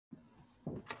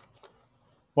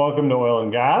Welcome to Oil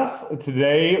and Gas.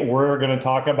 Today we're going to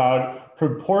talk about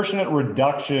proportionate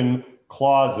reduction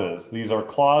clauses. These are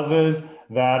clauses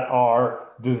that are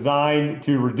designed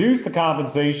to reduce the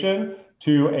compensation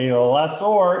to a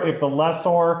lessor if the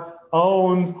lessor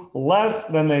owns less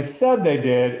than they said they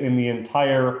did in the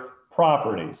entire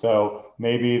property. So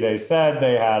maybe they said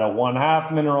they had a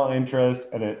 1/2 mineral interest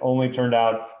and it only turned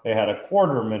out they had a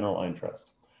 1/4 mineral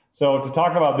interest. So to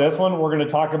talk about this one, we're going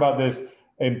to talk about this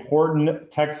important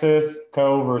Texas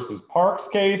Co. versus Parks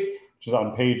case, which is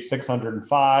on page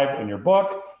 605 in your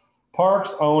book.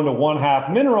 Parks owned a 1/2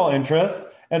 mineral interest,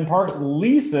 and Parks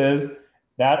leases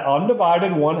that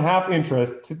undivided 1/2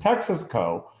 interest to Texas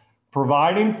Co.,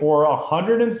 providing for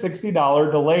 $160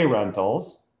 delay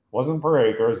rentals. Wasn't per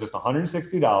acre, it's just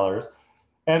 $160,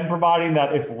 and providing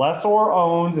that if lessor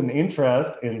owns an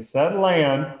interest in said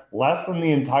land less than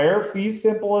the entire fee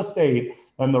simple estate,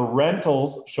 then the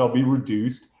rentals shall be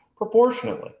reduced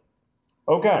proportionately.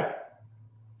 Okay,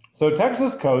 so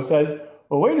Texas Co. says,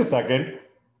 well, wait a second,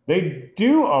 they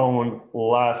do own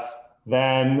less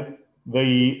than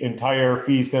the entire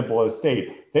fee simple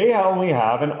estate. They only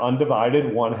have an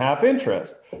undivided 1/2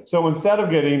 interest. So instead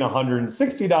of getting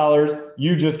 $160,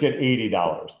 you just get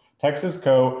 $80. Texas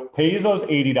Co. pays those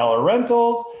 $80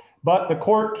 rentals, but the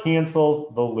court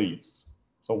cancels the lease.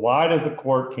 So why does the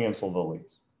court cancel the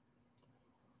lease?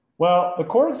 Well, the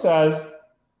court says,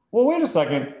 well, wait a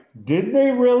second, did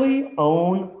they really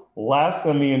own less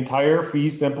than the entire fee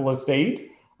simple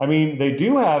estate? I mean, they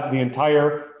do have the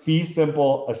entire fee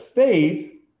simple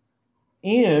estate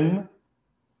in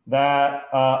that,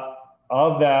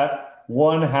 of that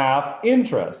 1/2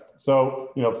 interest. So,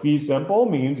 fee simple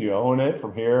means you own it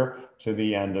from here to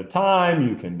the end of time,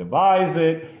 you can devise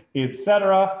it,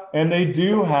 etc. And they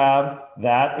do have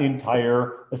that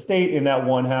entire estate in that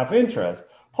 1/2 interest.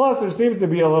 Plus, there seems to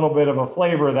be a little bit of a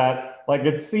flavor that, like,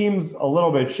 it seems a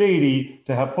little bit shady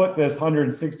to have put this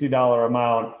 $160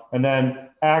 amount and then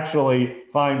actually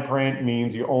fine print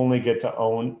means you only get to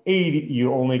own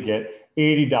you only get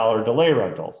 $80 delay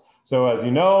rentals. So as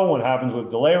you know, what happens with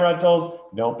delay rentals,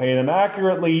 you don't pay them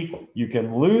accurately, you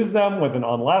can lose them with an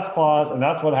unless clause, and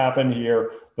that's what happened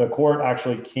here. The court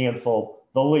actually canceled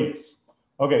the lease.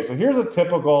 Okay, so here's a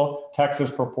typical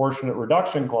Texas proportionate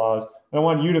reduction clause, and I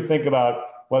want you to think about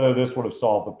whether this would have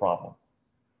solved the problem.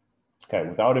 Okay,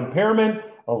 without impairment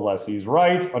of lessee's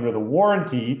rights under the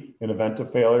warranty in event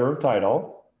of failure of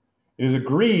title, it is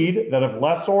agreed that if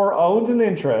lessor owns an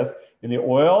interest in the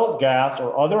oil, gas,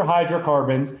 or other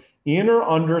hydrocarbons in or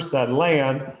under said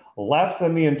land less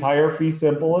than the entire fee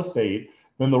simple estate,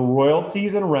 then the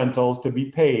royalties and rentals to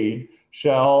be paid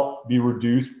shall be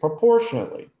reduced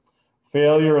proportionately.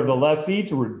 Failure of the lessee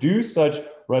to reduce such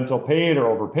rental paid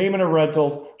or overpayment of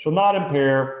rentals shall not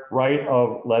impair right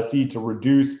of lessee to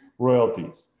reduce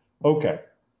royalties. Okay.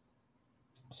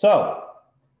 So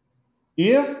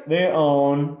if they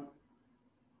own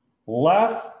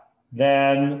less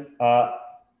than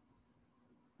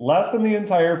the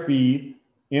entire fee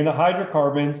in the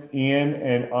hydrocarbons in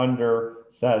and under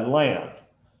said land.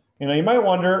 You might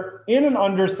wonder, in and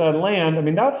under said land, I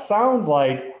mean, that sounds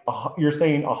like you're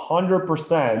saying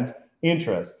 100%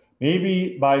 interest.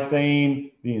 Maybe by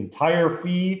saying the entire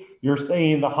fee, you're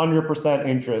saying the 100%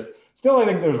 interest. Still, I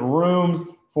think there's rooms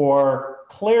for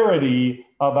clarity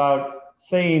about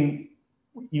saying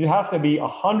it has to be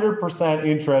 100%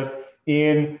 interest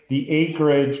in the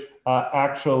acreage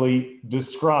actually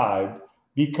described,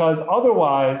 because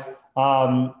otherwise,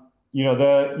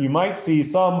 you might see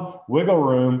some wiggle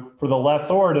room for the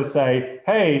lessor to say,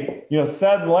 hey,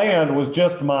 said land was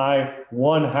just my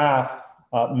 1/2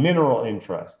 mineral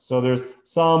interest. So there's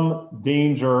some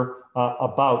danger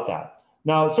about that.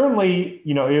 Now, certainly,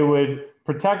 it would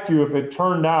protect you if it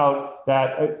turned out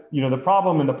that, the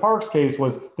problem in the Parks case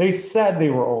was they said they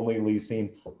were only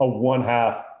leasing a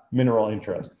 1/2 mineral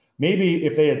interest. Maybe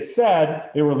if they had said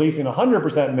they were leasing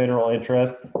 100% mineral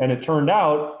interest and it turned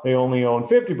out they only own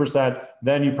 50%,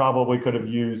 then you probably could have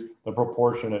used the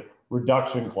proportionate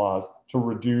reduction clause to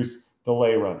reduce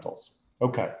delay rentals.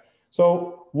 Okay,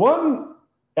 so one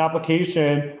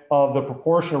application of the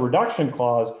proportionate reduction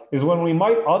clause is when we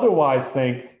might otherwise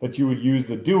think that you would use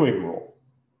the doing rule.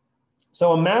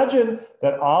 So imagine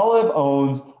that Olive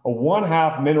owns a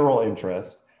 1/2 mineral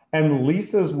interest and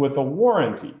leases with a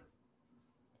warranty.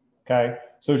 Okay,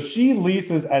 so she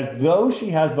leases as though she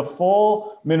has the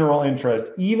full mineral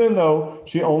interest, even though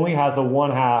she only has a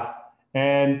 1/2,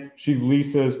 and she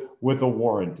leases with a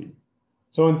warranty.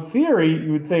 So in theory,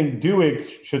 you would think Dewey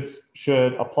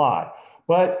should apply.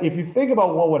 But if you think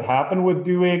about what would happen with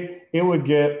Dewey, it would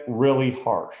get really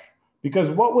harsh. Because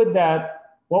what would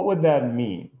that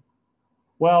mean?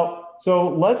 Well, so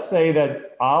let's say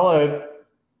that Olive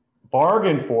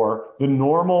bargained for the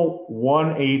normal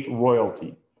 1/8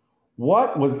 royalty.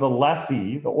 What was the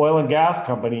lessee, the oil and gas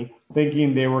company,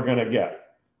 thinking they were going to get?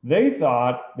 They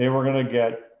thought they were going to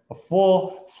get a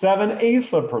full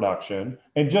 7/8 of production,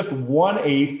 and just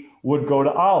 1/8 would go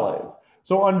to Olive.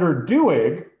 So under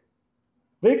Dewig,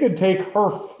 they could take her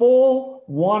full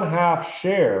 1/2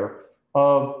 share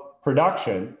of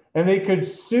production, and they could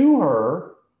sue her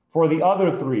for the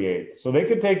other 3/8. So they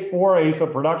could take 4/8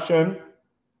 of production,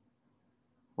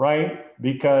 right?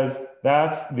 Because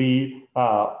that's the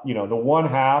the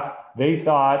 1/2. They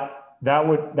thought that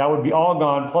would be all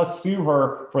gone, plus sue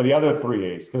her for the other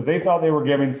 3/8, because they thought they were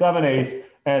giving 7/8,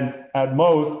 and at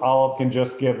most Olive can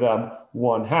just give them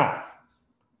 1/2.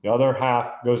 The other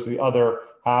half goes to the other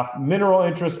half mineral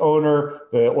interest owner.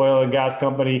 The oil and gas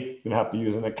company is going to have to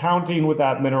use an accounting with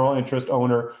that mineral interest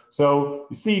owner. So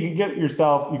you see, you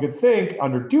could think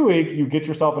under Dewig, you get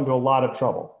yourself into a lot of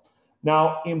trouble.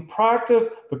 Now, in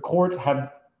practice, the courts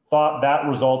have thought that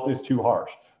result is too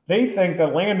harsh. They think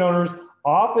that landowners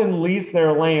often lease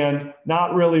their land,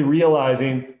 not really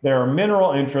realizing there are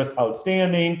mineral interests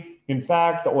outstanding. In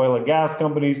fact, the oil and gas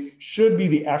companies should be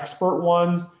the expert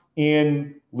ones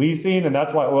in leasing, and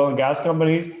that's why oil and gas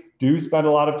companies do spend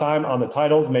a lot of time on the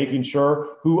titles, making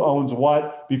sure who owns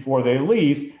what before they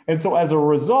lease. And so as a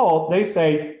result, they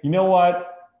say, you know what?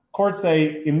 Courts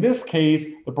say, in this case,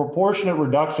 the proportionate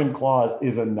reduction clause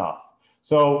is enough.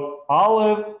 So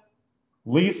Olive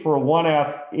leased for a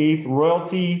 1/8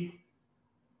 royalty,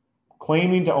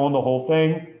 claiming to own the whole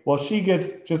thing. Well, she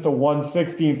gets just a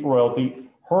 1/16 royalty.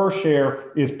 Her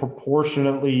share is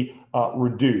proportionately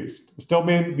reduced. There still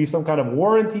may be some kind of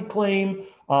warranty claim,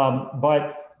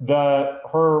 but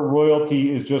her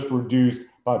royalty is just reduced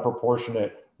by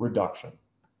proportionate reduction.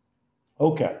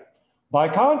 Okay. By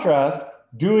contrast,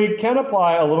 Dewey can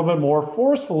apply a little bit more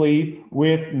forcefully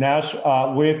with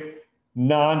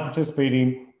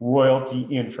non-participating royalty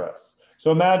interests.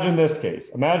 So imagine this case.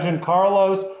 Imagine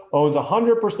Carlos owns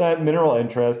 100% mineral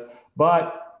interest,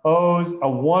 but owes a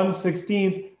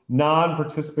 1/16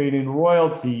 non-participating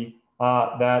royalty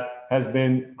that has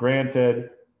been granted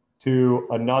to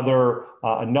another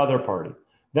party.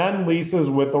 Then leases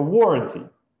with a warranty.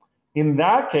 In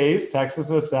that case, Texas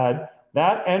has said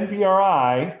that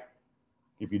NPRI,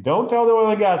 if you don't tell the oil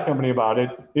and gas company about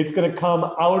it, it's going to come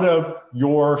out of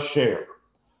your share.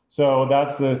 So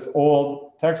that's this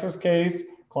old Texas case,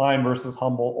 Klein versus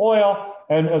Humboldt Oil.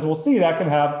 And as we'll see, that can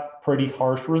have pretty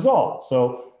harsh results.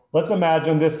 So let's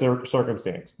imagine this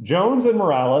circumstance. Jones and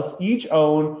Morales each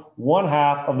own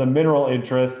 1/2 of the mineral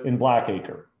interest in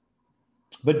Blackacre.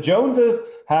 But Jones's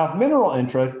half mineral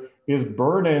interest is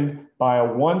burdened by a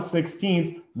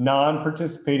 1/16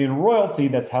 non-participating royalty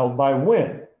that's held by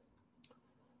Wynn.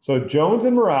 So Jones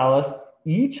and Morales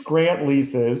each grant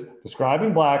leases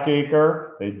describing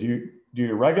Blackacre. They do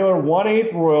regular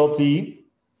 1/8 royalty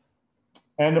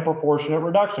and a proportionate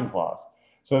reduction clause.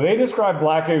 So they describe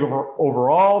Blackacre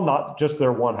overall, not just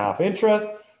their 1/2 interest.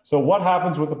 So what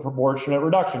happens with the proportionate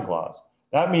reduction clause?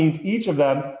 That means each of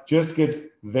them just gets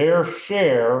their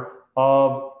share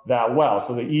of that well.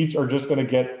 So they each are just going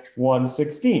to get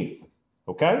 1/16.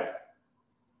 Okay?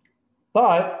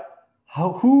 But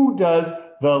who does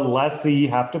the lessee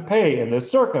have to pay in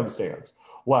this circumstance?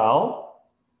 Well,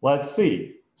 let's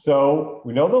see. So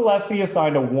we know the lessee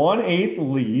assigned a 1/8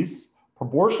 lease.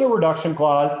 Proportionate reduction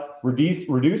clause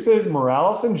reduces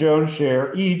Morales and Jones'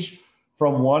 share each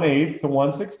from 1/8 to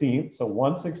 1/16, so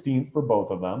 1/16 for both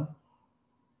of them.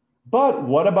 But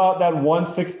what about that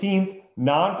 1/16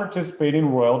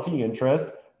 non-participating royalty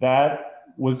interest that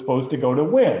was supposed to go to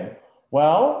Wynn?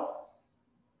 Well,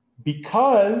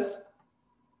 because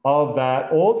of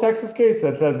that old Texas case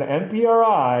that says the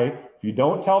NPRI, if you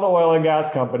don't tell the oil and gas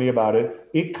company about it,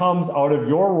 it comes out of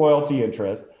your royalty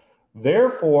interest.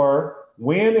 Therefore,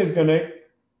 Wynn is going to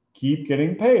keep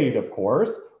getting paid, of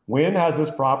course. Wynn has this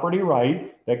property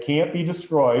right that can't be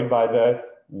destroyed by the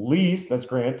lease that's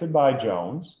granted by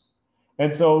Jones.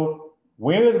 And so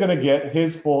Wynn is going to get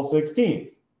his full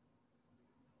 16th.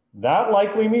 That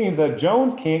likely means that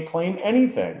Jones can't claim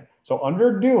anything. So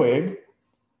under Dewig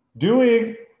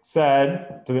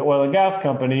said to the oil and gas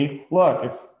company, look,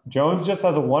 if Jones just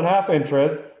has a 1/2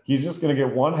 interest, he's just going to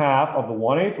get 1/2 of the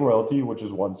 1/8 royalty, which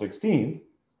is 1/16.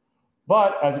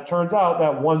 But as it turns out,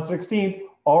 that 1/16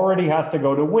 already has to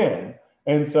go to Wynn.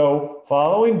 And so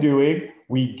following Dewig,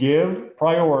 we give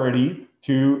priority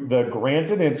to the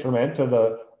granted instrument, to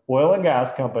the oil and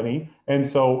gas company. And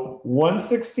so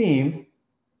 1/16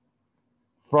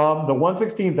 from the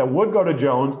 1/16 that would go to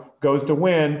Jones goes to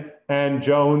Wynn, and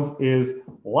Jones is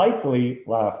likely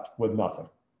left with nothing.